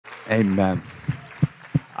Amen.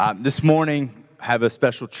 This morning, I have a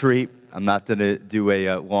special treat. I'm not going to do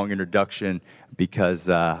a long introduction because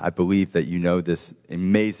I believe that you know this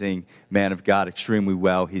amazing man of God extremely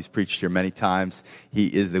well. He's preached here many times. He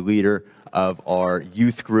is the leader of our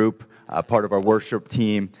youth group, part of our worship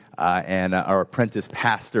team, and our apprentice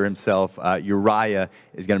pastor himself, Uriah,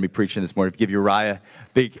 is going to be preaching this morning. If you give Uriah a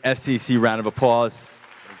big SCC round of applause.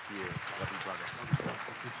 Thank you. Love you, brother.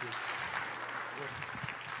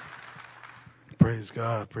 Praise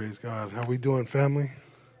God, praise God. How we doing, family?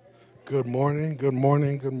 Good morning, good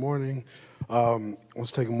morning, good morning.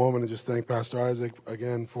 Let's take a moment and just thank Pastor Isaac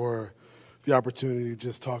again for the opportunity to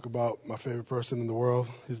just talk about my favorite person in the world.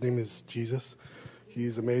 His name is Jesus.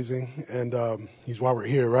 He's amazing, and he's why we're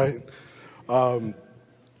here, right?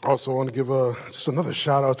 Also want to give just another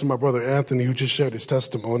shout out to my brother Anthony, who just shared his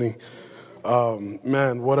testimony.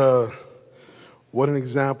 Man, what an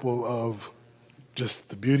example of just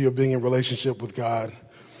the beauty of being in relationship with God,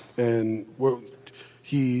 and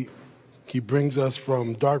he brings us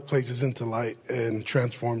from dark places into light and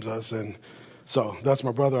transforms us. And so that's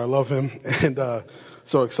my brother. I love him, and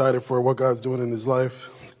so excited for what God's doing in his life.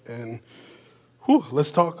 And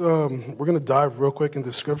let's talk. We're going to dive real quick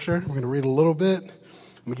into Scripture. We're going to read a little bit.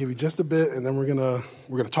 I'm going to give you just a bit, and then we're going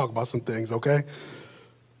to talk about some things. Okay.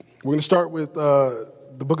 We're going to start with the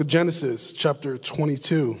book of Genesis, chapter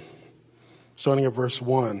 22. Starting at verse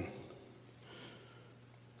 1.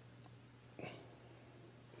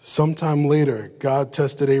 Sometime later, God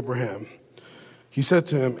tested Abraham. He said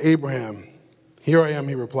to him, "Abraham." "Here I am,"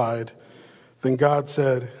 he replied. Then God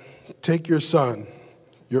said, "Take your son,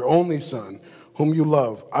 your only son, whom you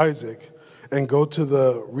love, Isaac, and go to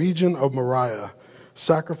the region of Moriah.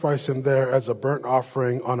 Sacrifice him there as a burnt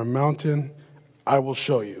offering on a mountain I will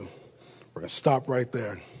show you." We're going to stop right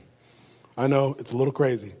there. I know it's a little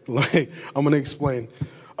crazy. I'm going to explain.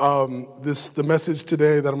 The message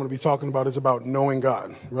today that I'm going to be talking about is about knowing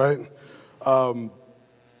God, right?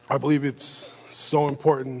 I believe it's so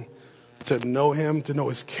important to know Him, to know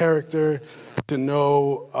His character, to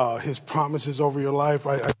know His promises over your life.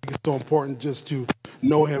 I think it's so important just to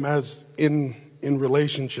know Him as in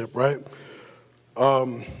relationship, right?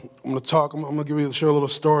 I'm going to share a little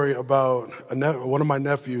story about one of my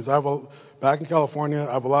nephews. Back in California,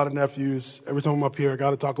 I have a lot of nephews. Every time I'm up here, I got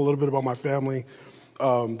to talk a little bit about my family.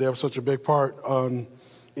 They have such a big part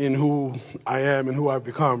in who I am and who I've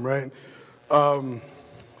become, right?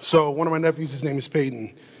 So one of my nephews, his name is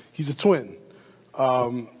Peyton. He's a twin.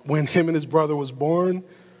 When him and his brother was born,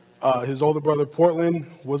 his older brother, Portland,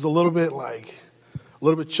 was a little bit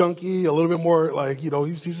chunky, a little bit more he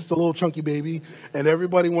was just a little chunky baby, and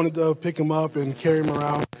everybody wanted to pick him up and carry him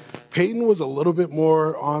around. Peyton was a little bit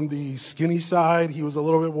more on the skinny side. He was a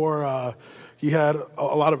little bit more, he had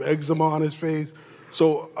a lot of eczema on his face.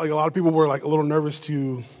 So a lot of people were a little nervous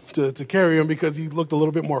to carry him because he looked a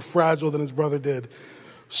little bit more fragile than his brother did.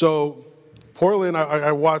 So Portland,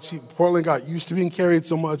 I watched, Portland got used to being carried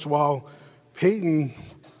so much, while Peyton,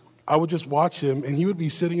 I would just watch him, and he would be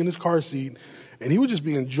sitting in his car seat, and he would just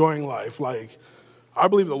be enjoying life. I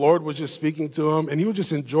believe the Lord was just speaking to him, and he would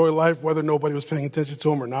just enjoy life whether nobody was paying attention to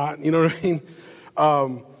him or not. You know what I mean?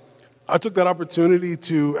 I took that opportunity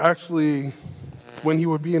to actually, when he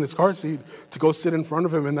would be in his car seat, to go sit in front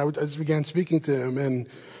of him, and I just began speaking to him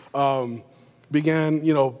and began,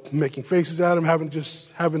 making faces at him,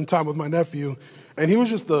 having time with my nephew. And he was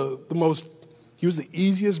just he was the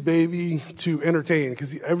easiest baby to entertain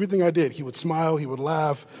because everything I did, he would smile, he would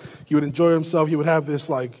laugh, he would enjoy himself, he would have this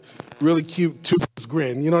really cute toothless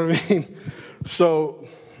grin, you know what I mean? So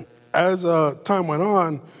as time went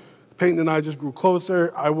on, Peyton and I just grew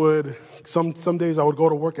closer. Some days I would go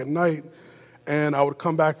to work at night, and I would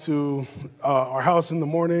come back to our house in the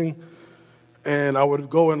morning, and I would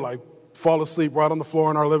go and fall asleep right on the floor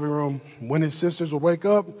in our living room. When his sisters would wake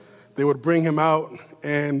up, they would bring him out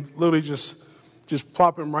and literally just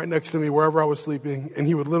plop him right next to me wherever I was sleeping, and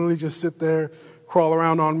he would literally just sit there, crawl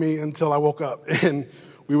around on me until I woke up, and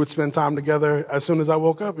we would spend time together as soon as I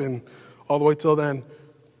woke up and all the way till then.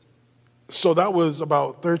 So that was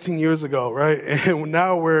about 13 years ago, right? And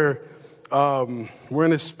now we're in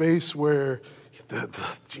a space where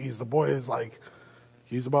the boy is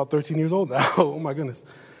he's about 13 years old now. Oh my goodness.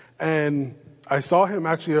 And I saw him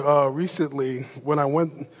actually recently when I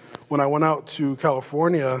went out to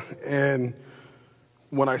California, and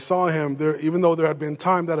when I saw him there, even though there had been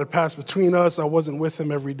time that had passed between us, I wasn't with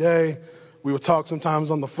him every day. We would talk sometimes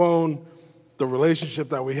on the phone. The relationship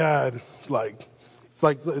that we had,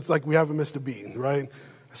 it's like we haven't missed a beat, right?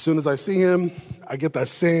 As soon as I see him, I get that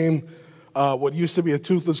same, what used to be a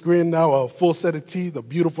toothless grin, now a full set of teeth, a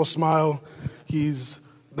beautiful smile. He's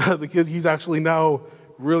the kid, he's actually now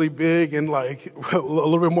really big and like a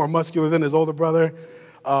little bit more muscular than his older brother.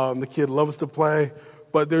 The kid loves to play,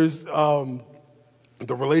 but there's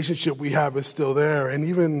the relationship we have is still there. And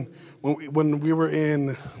even when we were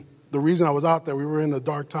in, the reason I was out there, we were in a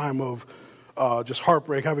dark time of just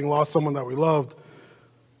heartbreak, having lost someone that we loved.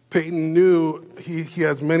 Peyton knew he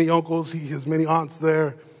has many uncles, he has many aunts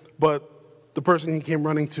there, but the person he came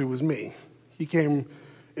running to was me. He came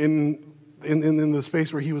in the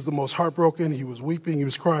space where he was the most heartbroken, he was weeping, he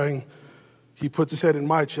was crying. He puts his head in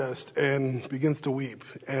my chest and begins to weep.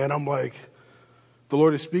 And I'm like, the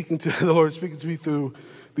Lord is speaking to me through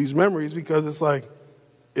these memories, because it's like,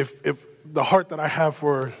 if the heart that I have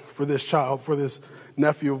for this child, for this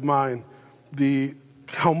nephew of mine,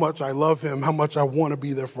 how much I love him, how much I want to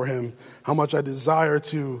be there for him, how much I desire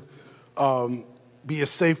to be a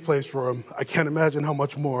safe place for him, I can't imagine how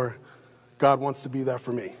much more God wants to be that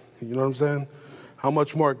for me. You know what I'm saying? How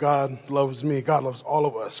much more God loves me. God loves all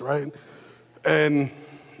of us, right? And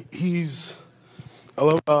I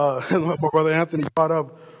love my brother Anthony brought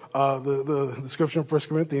up the scripture in 1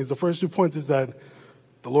 Corinthians. The first 2 points is that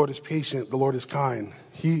the Lord is patient, the Lord is kind.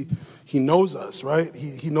 He knows us, right?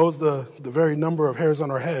 He knows the very number of hairs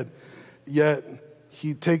on our head, yet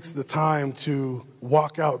he takes the time to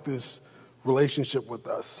walk out this relationship with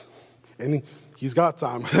us. And he's got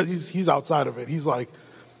time. he's outside of it. He's like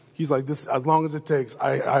this, as long as it takes,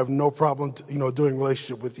 I have no problem doing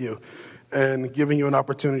relationship with you and giving you an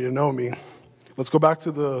opportunity to know me. Let's go back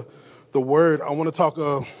to the word. I want to talk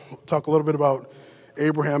a little bit about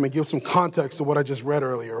Abraham and give some context to what I just read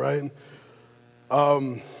earlier, right?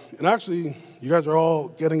 And actually, you guys are all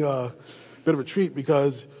getting a bit of a treat,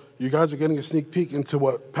 because you guys are getting a sneak peek into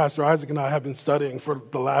what Pastor Isaac and I have been studying for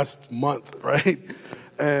the last month, right?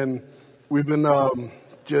 And we've been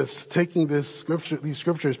just taking these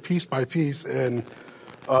scriptures piece by piece, and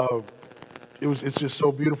it's just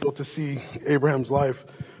so beautiful to see Abraham's life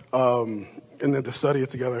and then to study it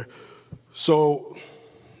together. So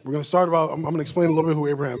we're going to start I'm going to explain a little bit who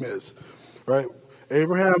Abraham is, right?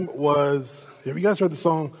 Abraham was, have you guys heard the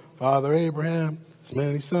song, Father Abraham, his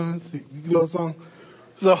many sons? You know the song?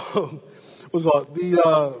 So, what's it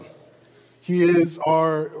called?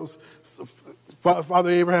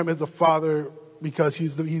 Father Abraham is a father because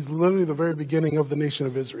he's literally the very beginning of the nation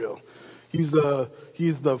of Israel. He's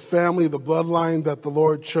the family, the bloodline that the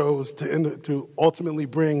Lord chose to ultimately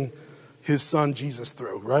bring his son Jesus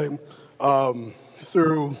through, right?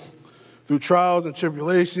 Through trials and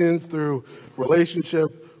tribulations, through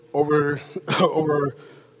relationship over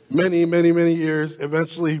many, many, many years.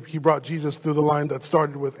 Eventually, he brought Jesus through the line that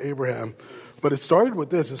started with Abraham. But it started with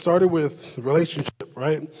this. It started with relationship,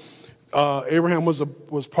 right? Abraham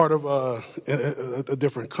was part of a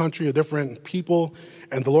different country, a different people,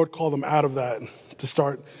 and the Lord called him out of that to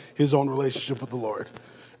start his own relationship with the Lord.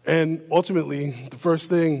 And ultimately, the first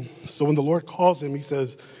thing, so when the Lord calls him,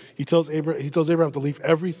 he tells Abraham to leave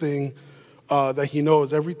everything that he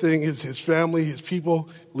knows, everything, his family, his people,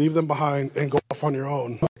 leave them behind and go off on your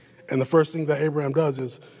own. And the first thing that Abraham does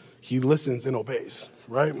is he listens and obeys,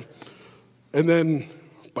 right? And then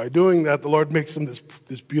by doing that, the Lord makes him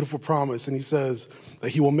this beautiful promise, and he says that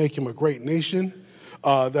he will make him a great nation,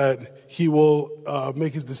 that he will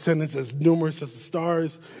make his descendants as numerous as the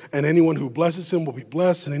stars, and anyone who blesses him will be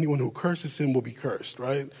blessed, and anyone who curses him will be cursed,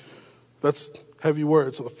 right? That's heavy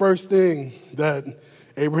words. So the first thing that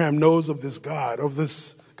Abraham knows of this God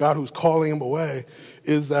who's calling him away,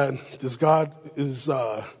 is that this God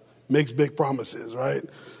makes big promises, right?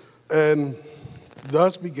 And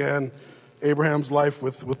thus began Abraham's life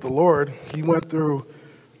with the Lord. He went through,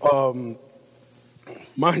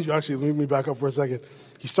 mind you, actually, let me back up for a second.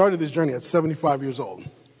 He started this journey at 75 years old.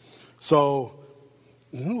 So,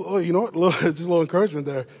 you know what, just a little encouragement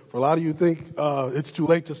there. For a lot of you think it's too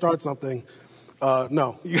late to start something.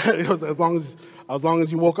 No, as long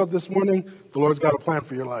as you woke up this morning, the Lord's got a plan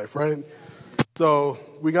for your life, right? So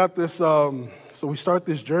we got this, so we start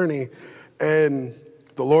this journey, and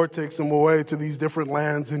the Lord takes him away to these different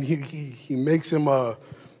lands, and he makes him a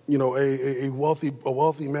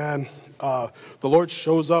wealthy man. The Lord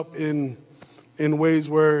shows up in ways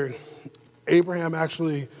where Abraham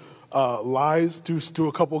actually lies to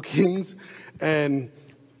a couple kings, and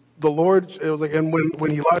the Lord, it was like, and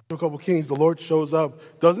when he lied to a couple kings, the Lord shows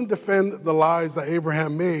up, doesn't defend the lies that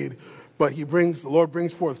Abraham made, but the Lord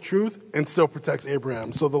brings forth truth and still protects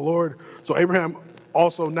Abraham. So Abraham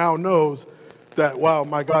also now knows that, wow,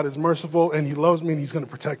 my God is merciful and he loves me and he's going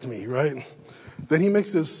to protect me, right? Then he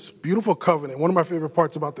makes this beautiful covenant. One of my favorite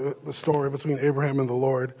parts about the story between Abraham and the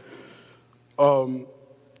Lord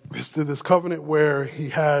is this covenant where he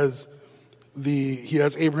has he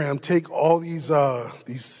has Abraham take all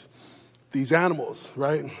these animals,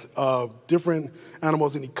 right? Different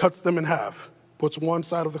animals, and he cuts them in half. Puts one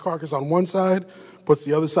side of the carcass on one side, puts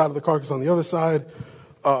the other side of the carcass on the other side.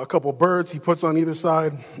 A couple birds he puts on either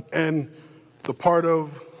side. And the part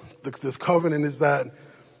of this covenant is that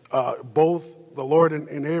both the Lord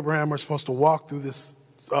and Abraham are supposed to walk through this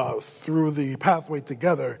through the pathway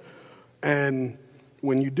together. And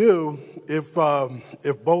when you do, if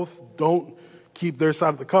both don't keep their side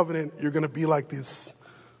of the covenant, you're going to be like these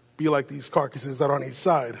carcasses that are on each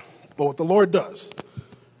side. But what the Lord does,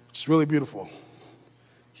 which is really beautiful,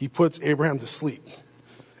 he puts Abraham to sleep,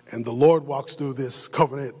 and the Lord walks through this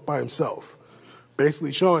covenant by himself,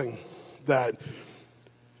 basically showing that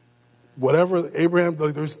whatever Abraham,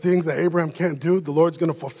 there's things that Abraham can't do, the Lord's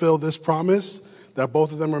going to fulfill this promise that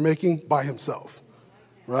both of them are making by himself,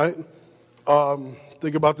 right?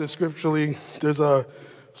 Think about this scripturally. There's a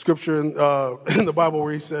scripture in the Bible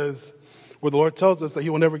where where the Lord tells us that he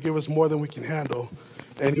will never give us more than we can handle,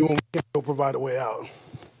 and he will provide a way out.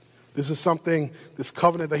 This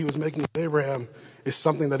covenant that he was making with Abraham is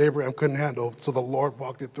something that Abraham couldn't handle, so the Lord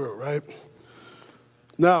walked it through, right?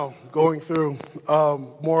 Now, going through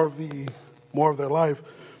more of their life,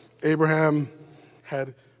 Abraham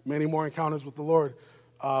had many more encounters with the Lord.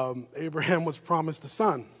 Abraham was promised a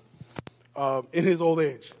son in his old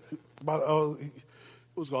age.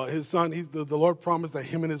 His son, the Lord promised that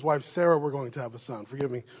him and his wife Sarah were going to have a son.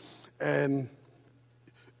 Forgive me. And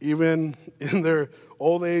even in their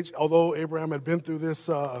old age, although Abraham had been through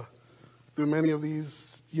through many of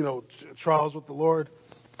these, trials with the Lord,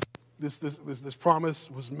 this promise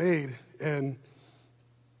was made, and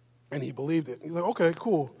he believed it. He's like, okay,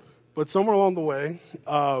 cool. But somewhere along the way,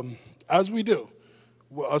 as we do,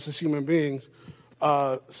 us as human beings,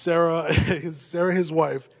 Sarah, his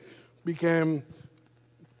wife, became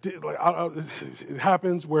it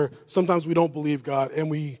happens where sometimes we don't believe God, and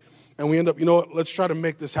we end up, let's try to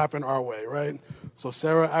make this happen our way, right? So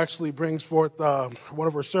Sarah actually brings forth one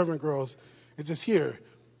of her servant girls. It's just here,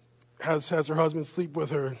 has her husband sleep with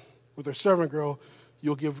her servant girl.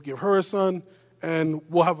 You'll give her a son, and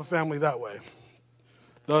we'll have a family that way.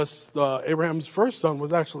 Thus, Abraham's first son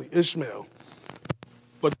was actually Ishmael.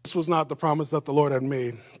 But this was not the promise that the Lord had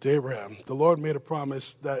made to Abraham. The Lord made a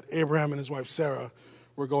promise that Abraham and his wife Sarah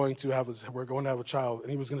were going to have a child,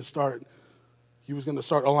 and he was going to start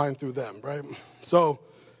a line through them, right? So,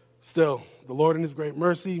 still, the Lord in his great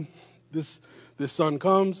mercy, this son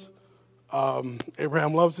comes.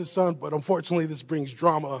 Abraham loves his son, but unfortunately, this brings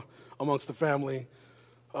drama amongst the family.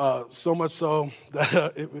 So much so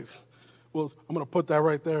that I'm going to put that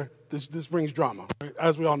right there. This brings drama, right?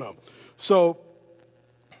 As we all know. So,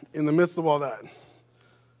 in the midst of all that,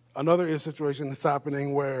 another situation that's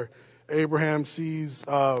happening where Abraham sees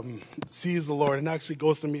the Lord and actually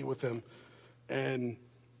goes to meet with him. And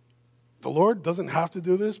the Lord doesn't have to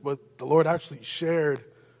do this, but the Lord actually shared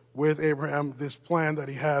with Abraham this plan that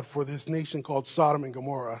he had for this nation called Sodom and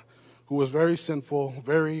Gomorrah, who was very sinful,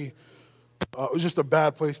 it was just a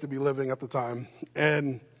bad place to be living at the time.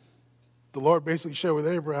 And the Lord basically shared with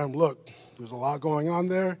Abraham, look, there's a lot going on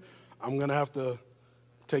there. I'm going to have to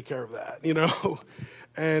take care of that,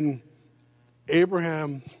 And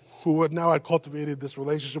Abraham, who had cultivated this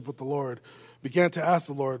relationship with the Lord, began to ask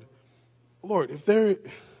the Lord, if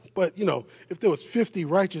there was 50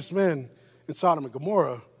 righteous men in Sodom and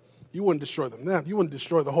Gomorrah, you wouldn't destroy them then. You wouldn't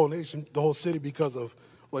destroy the whole nation, the whole city because of,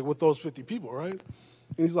 with those 50 people, right?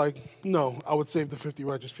 And he's like, no, I would save the 50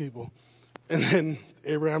 righteous people. And then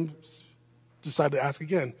Abraham decided to ask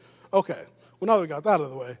again, okay, well, now that we got that out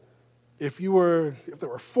of the way, if there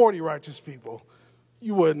were 40 righteous people,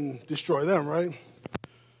 you wouldn't destroy them, right?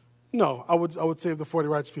 No, I would save the 40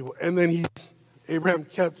 righteous people. And then Abraham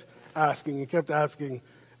kept asking,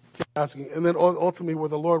 and then ultimately where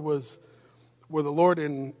the Lord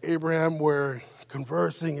and Abraham were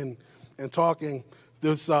conversing and talking,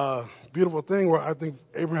 this beautiful thing where I think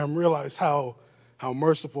Abraham realized how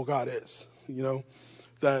merciful God is,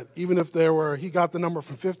 that even if he got the number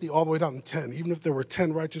from 50 all the way down to 10, even if there were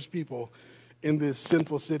 10 righteous people in this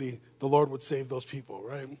sinful city, the Lord would save those people,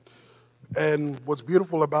 right? And what's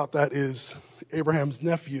beautiful about that is Abraham's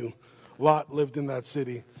nephew, Lot, lived in that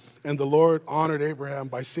city. And the Lord honored Abraham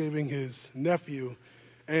by saving his nephew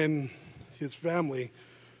and his family,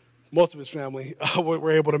 most of his family,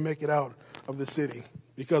 were able to make it out of the city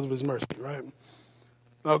because of his mercy, right?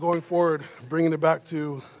 Now, going forward, bringing it back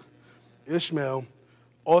to Ishmael,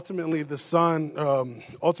 ultimately the son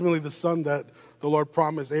that the Lord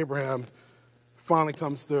promised Abraham finally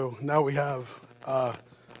comes through. Now we have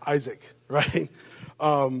Isaac, right?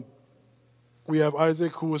 we have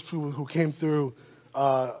Isaac, who came through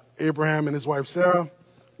Abraham and his wife Sarah.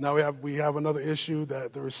 Now we have another issue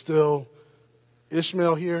that there is still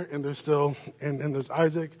Ishmael here, and there's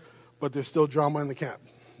Isaac, but there's still drama in the camp.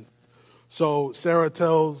 So Sarah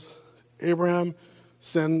tells Abraham,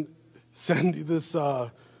 send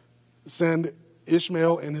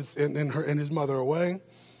Ishmael and his mother away.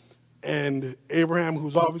 And Abraham,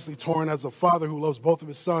 who's obviously torn as a father who loves both of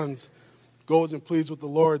his sons, goes and pleads with the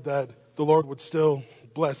Lord that the Lord would still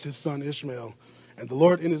bless his son Ishmael. And the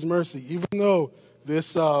Lord, in his mercy, even though this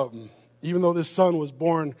son was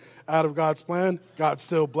born out of God's plan, God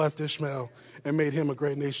still blessed Ishmael and made him a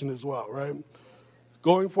great nation as well, right?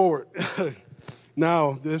 Going forward,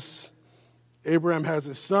 now Abraham has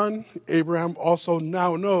his son. Abraham also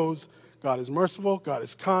now knows God is merciful, God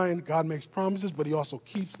is kind, God makes promises, but he also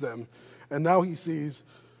keeps them. And now he sees,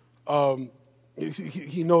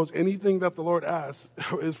 he knows anything that the Lord asks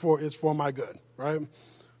is for my good, right?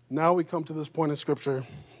 Now we come to this point in Scripture,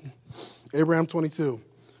 Abraham 22,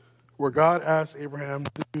 where God asks Abraham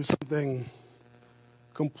to do something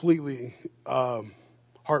completely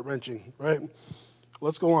heart-wrenching, right?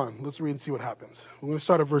 Let's go on. Let's read and see what happens. We're going to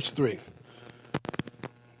start at verse 3.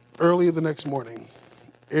 Early the next morning,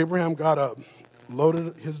 Abraham got up,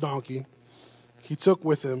 loaded his donkey. He took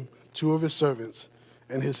with him 2 of his servants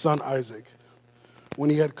and his son Isaac. When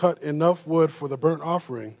he had cut enough wood for the burnt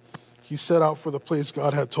offering, he set out for the place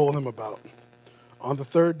God had told him about. On the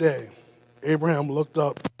 3rd day, Abraham looked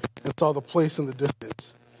up and saw the place in the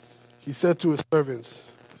distance. He said to his servants,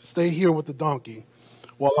 "Stay here with the donkey,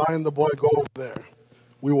 while I and the boy go over there.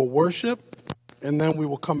 We will worship, and then we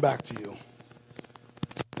will come back to you."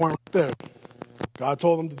 Point right there. God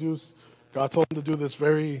told him to do this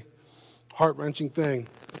very heart-wrenching thing.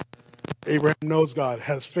 Abraham knows God,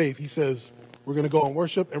 has faith. He says, we're going to go and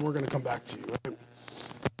worship, and we're going to come back to you. Right?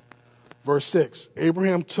 Verse 6,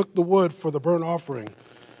 Abraham took the wood for the burnt offering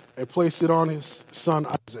and placed it on his son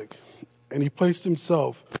Isaac. And he placed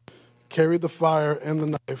himself, carried the fire and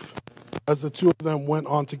the knife, as the 2 of them went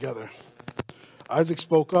on together. Isaac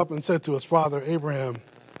spoke up and said to his father Abraham,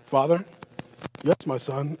 "Father?" "Yes, my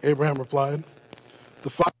son," Abraham replied. "The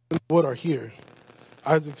fire and the wood are here."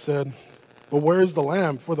 Isaac said, "But where is the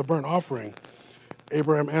lamb for the burnt offering?"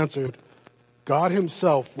 Abraham answered, "God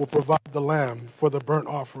himself will provide the lamb for the burnt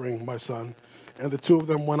offering, my son." And the 2 of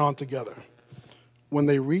them went on together. When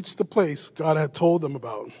they reached the place God had told them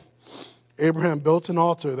about, Abraham built an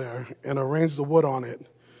altar there and arranged the wood on it.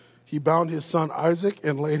 He bound his son Isaac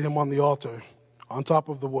and laid him on the altar, on top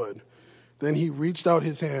of the wood. Then he reached out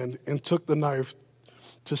his hand and took the knife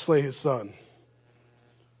to slay his son.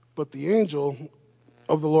 But the angel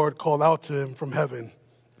of the Lord called out to him from heaven,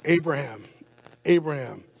 "Abraham,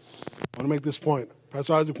 Abraham." I want to make this point.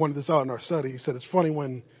 Pastor Isaac pointed this out in our study. He said it's funny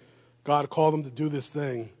when God called him to do this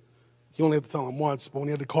thing, he only had to tell him once, but when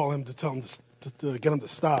he had to call him to tell him to get him to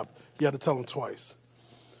stop, he had to tell him twice.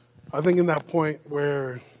 I think in that point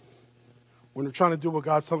where when we're trying to do what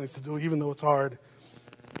God's telling us to do, even though it's hard,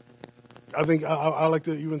 I think I like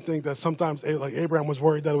to even think that sometimes like Abraham was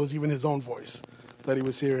worried that it was even his own voice that he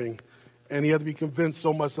was hearing. And he had to be convinced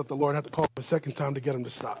so much that the Lord had to call him a second time to get him to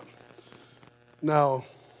stop. Now,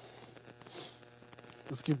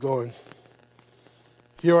 let's keep going.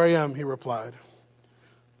 "Here I am," he replied.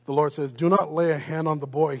 The Lord says, "Do not lay a hand on the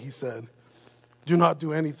boy," he said. "Do not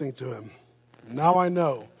do anything to him. Now I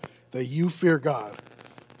know that you fear God,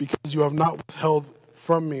 because you have not withheld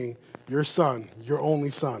from me your son, your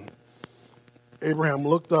only son." Abraham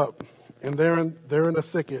looked up, and there in a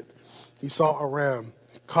thicket he saw a ram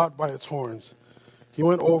caught by its horns. He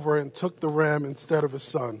went over and took the ram instead of his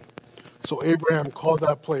son. So Abraham called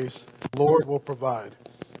that place, "The Lord will provide."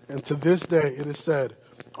 And to this day it is said,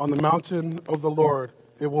 "On the mountain of the Lord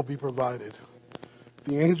it will be provided."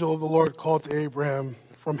 The angel of the Lord called to Abraham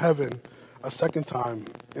from heaven a second time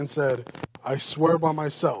and said, "I swear by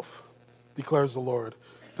myself, declares the Lord,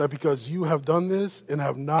 that because you have done this and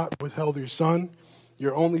have not withheld your son,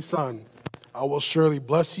 your only son, I will surely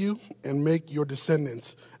bless you and make your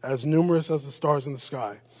descendants as numerous as the stars in the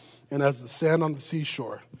sky and as the sand on the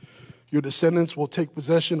seashore. Your descendants will take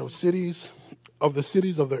possession of the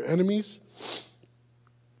cities of their enemies,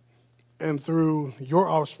 and through your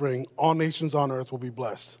offspring, all nations on earth will be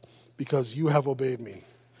blessed, because you have obeyed me."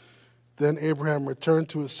 Then Abraham returned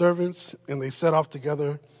to his servants, and they set off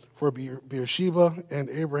together for Beersheba, and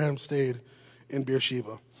Abraham stayed in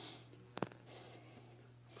Beersheba.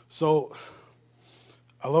 So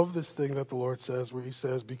I love this thing that the Lord says, where he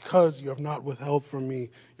says, "Because you have not withheld from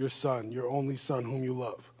me your son, your only son whom you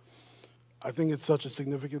love." I think it's such a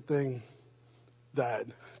significant thing that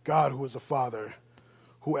God, who is a father,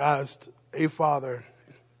 who asked a father,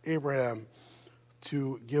 Abraham,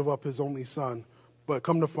 to give up his only son. But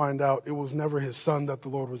come to find out, it was never his son that the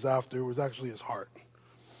Lord was after. It was actually his heart.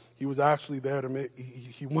 He was actually there to make,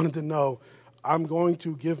 he wanted to know, I'm going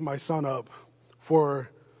to give my son up for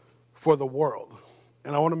the world.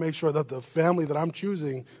 And I want to make sure that the family that I'm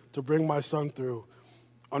choosing to bring my son through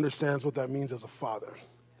understands what that means as a father.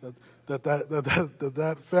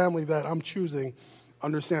 That family that I'm choosing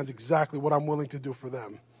understands exactly what I'm willing to do for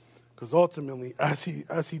them. Because ultimately, as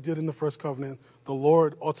he did in the first covenant, the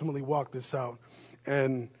Lord ultimately walked this out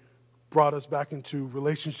and brought us back into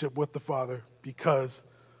relationship with the Father because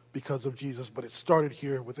of Jesus. But it started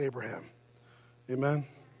here with Abraham. Amen.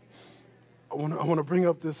 I want to bring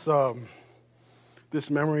up this this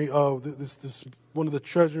memory of this one of the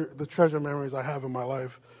treasure memories I have in my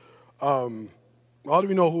life. A lot of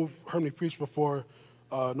you know who've heard me preach before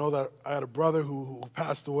know that I had a brother who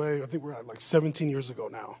passed away. I think we're at like 17 years ago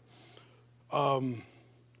now. On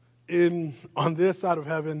this side of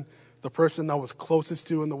heaven, the person I was closest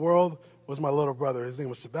to in the world was my little brother. His name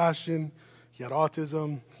was Sebastian. He had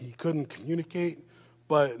autism. He couldn't communicate,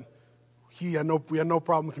 but we had no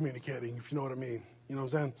problem communicating, if you know what I mean. You know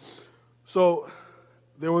what I'm saying? So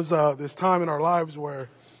there was this time in our lives where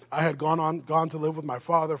I had gone to live with my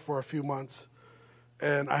father for a few months,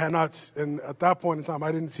 and and at that point in time,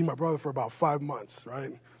 I didn't see my brother for about 5 months,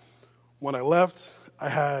 right? When I left,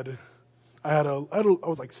 I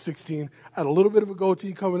was like 16. I had a little bit of a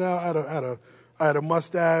goatee coming out. I had a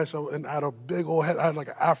mustache, and I had a big old head. I had like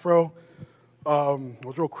an afro. I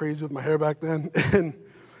was real crazy with my hair back then.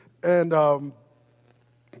 and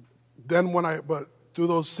then but through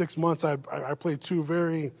those 6 months, I played two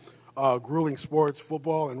very grueling sports,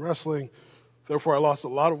 football and wrestling. Therefore, I lost a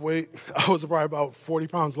lot of weight. I was probably about 40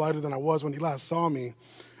 pounds lighter than I was when he last saw me.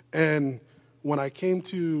 And when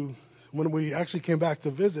we actually came back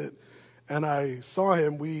to visit, and I saw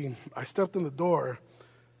him, I stepped in the door,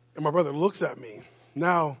 and my brother looks at me.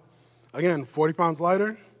 Now, again, 40 pounds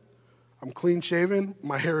lighter, I'm clean shaven,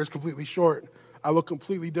 my hair is completely short. I look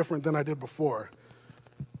completely different than I did before.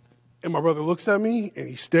 And my brother looks at me, and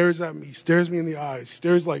he stares me in the eyes,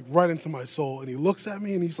 stares like right into my soul, and he looks at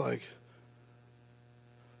me, and he's like,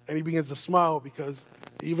 and he begins to smile because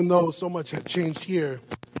even though so much had changed here,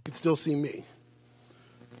 he could still see me.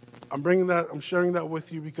 I'm sharing that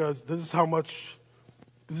with you because this is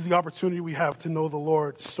the opportunity we have to know the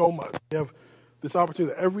Lord so much. We have this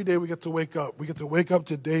opportunity that every day we get to wake up. We get to wake up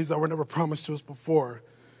to days that were never promised to us before,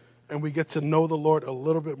 and we get to know the Lord a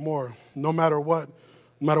little bit more. No matter what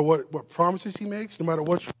promises he makes, no matter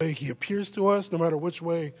which way he appears to us, no matter which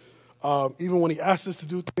way, even when he asks us to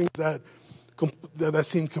do things that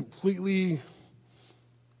seem completely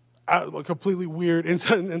weird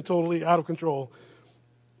and totally out of control.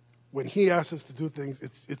 When he asks us to do things,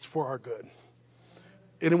 it's for our good.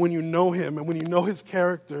 And when you know him, and when you know his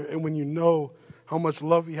character, and when you know how much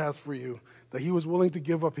love he has for you, that he was willing to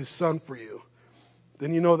give up his son for you,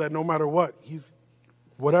 then you know that no matter what,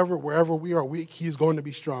 wherever we are weak, he's going to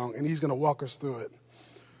be strong, and he's going to walk us through it.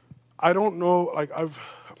 I don't know, like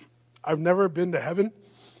I've never been to heaven.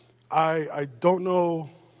 I don't know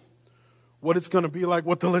what it's going to be like,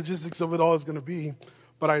 what the logistics of it all is going to be,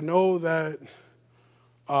 but I know that.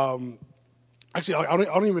 Actually, I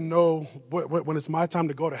don't even know when it's my time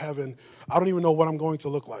to go to heaven. I don't even know what I'm going to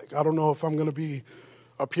look like. I don't know if I'm going to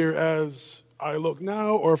appear as I look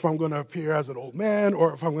now, or if I'm going to appear as an old man,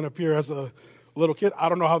 or if I'm going to appear as a little kid. I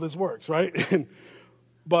don't know how this works, right?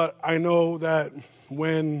 But I know that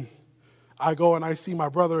when I go and I see my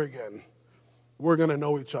brother again, we're going to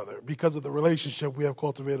know each other because of the relationship we have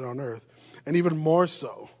cultivated on earth. And even more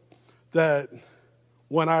so, that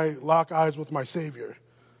when I lock eyes with my Savior,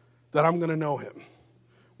 that I'm going to know him.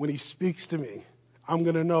 When he speaks to me, I'm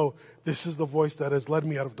going to know this is the voice that has led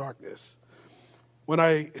me out of darkness. When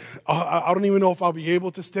I don't even know if I'll be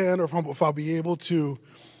able to stand or if I'll be able to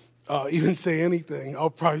even say anything. I'll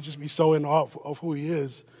probably just be so in awe of who he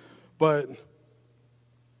is. But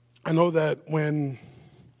I know that when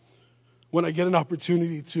I get an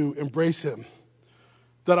opportunity to embrace him,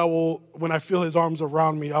 that when I feel his arms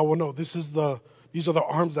around me, I will know these are the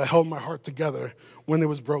arms that held my heart together when it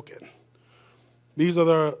was broken. These are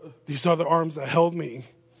the arms that held me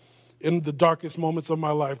in the darkest moments of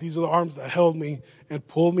my life. These are the arms that held me and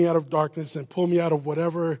pulled me out of darkness and pulled me out of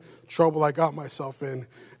whatever trouble I got myself in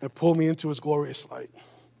and pulled me into his glorious light.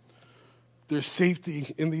 There's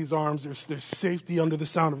safety in these arms. There's safety under the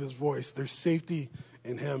sound of his voice. There's safety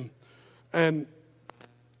in him. And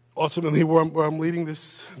ultimately, where I'm leading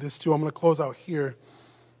this to, I'm going to close out here.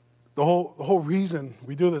 The whole reason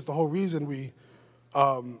we do this, the whole reason we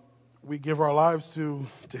we give our lives to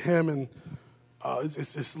him, and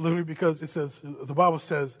it's literally because it says, the Bible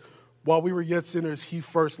says, while we were yet sinners, he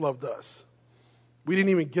first loved us. We didn't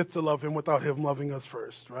even get to love him without him loving us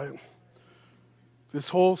first, right? This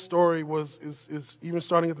whole story is even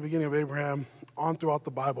starting at the beginning of Abraham on throughout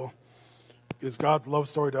the Bible, is God's love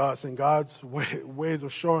story to us and God's ways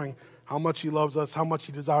of showing how much he loves us, how much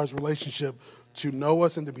he desires relationship, to know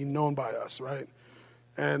us and to be known by us, right?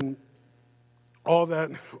 And all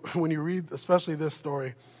that, when you read, especially this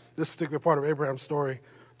story, this particular part of Abraham's story,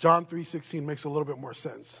 John 3:16 makes a little bit more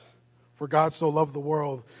sense. For God so loved the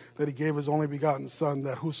world that he gave his only begotten Son,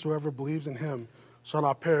 that whosoever believes in him shall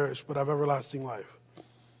not perish, but have everlasting life.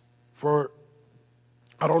 For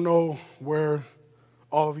I don't know where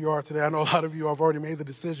all of you are today. I know a lot of you have already made the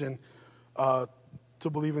decision to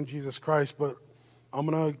believe in Jesus Christ, but I'm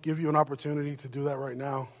going to give you an opportunity to do that right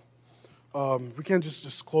now. If we can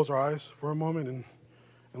just close our eyes for a moment and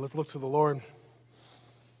let's look to the Lord.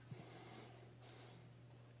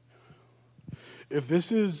 If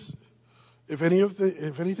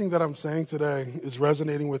anything that I'm saying today is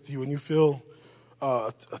resonating with you and you feel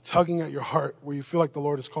a tugging at your heart where you feel like the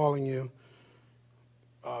Lord is calling you,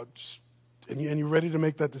 and you're ready to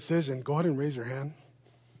make that decision, go ahead and raise your hand.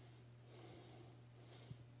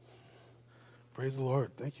 Praise the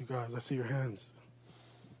Lord. Thank you, guys. I see your hands.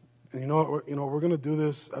 And you know what? We're going to do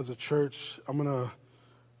this as a church. I'm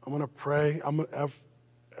gonna pray.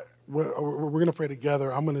 We're going to pray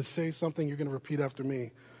together. I'm going to say something. You're going to repeat after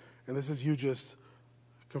me. And this is you just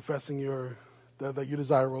confessing that you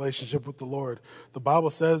desire a relationship with the Lord. The Bible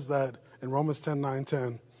says that in Romans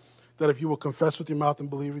 10:9-10, that if you will confess with your mouth and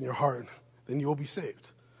believe in your heart, then you will be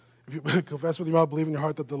saved. If you confess with your mouth, believe in your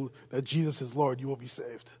heart that Jesus is Lord, you will be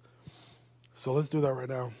saved. So let's do that right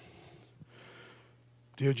now.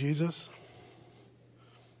 Dear Jesus,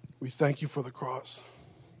 we thank you for the cross.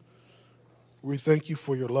 We thank you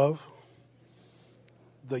for your love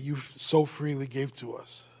that you so freely gave to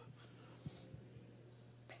us.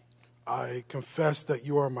 I confess that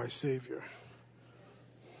you are my Savior.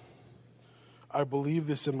 I believe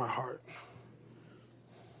this in my heart.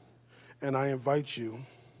 And I invite you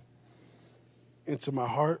into my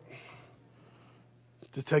heart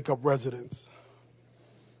to take up residence.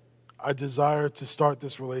 I desire to start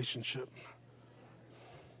this relationship.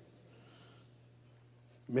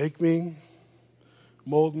 Make me,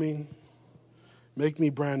 mold me, make me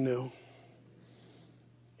brand new.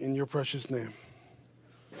 In your precious name.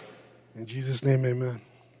 In Jesus' name, amen.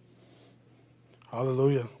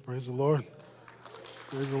 Hallelujah. Praise the Lord.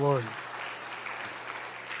 Praise the Lord.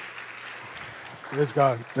 Praise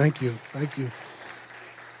God. Thank you. Thank you.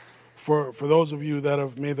 For those of you that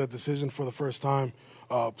have made that decision for the first time,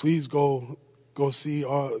 please go see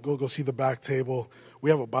the back table. We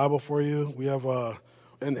have a Bible for you. We have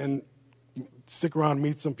and stick around,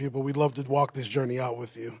 meet some people. We'd love to walk this journey out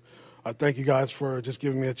with you. Thank you guys for just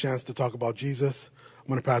giving me a chance to talk about Jesus. I'm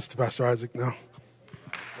going to pass it to Pastor Isaac now.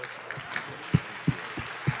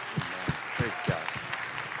 Praise God.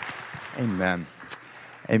 Amen.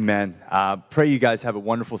 Amen. Pray you guys have a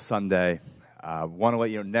wonderful Sunday. Want to let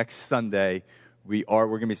you know next Sunday we're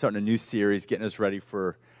going to be starting a new series, getting us ready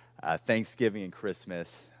for Thanksgiving and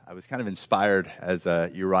Christmas. I was kind of inspired as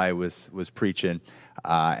Uriah was preaching,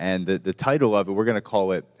 and the title of it, we're going to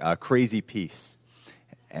call it Crazy Peace.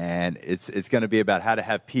 And it's going to be about how to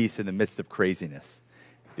have peace in the midst of craziness.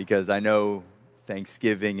 Because I know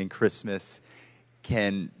Thanksgiving and Christmas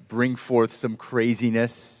can bring forth some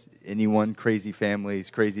craziness. Anyone, crazy families,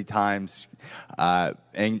 crazy times.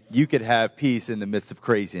 And you could have peace in the midst of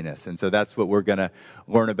craziness. And so that's what we're going to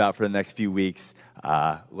learn about for the next few weeks.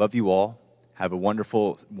 Love you all. Have a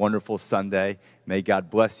wonderful, wonderful Sunday. May God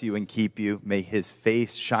bless you and keep you. May his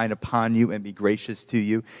face shine upon you and be gracious to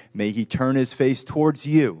you. May he turn his face towards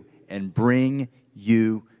you and bring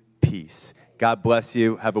you peace. God bless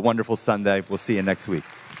you. Have a wonderful Sunday. We'll see you next week.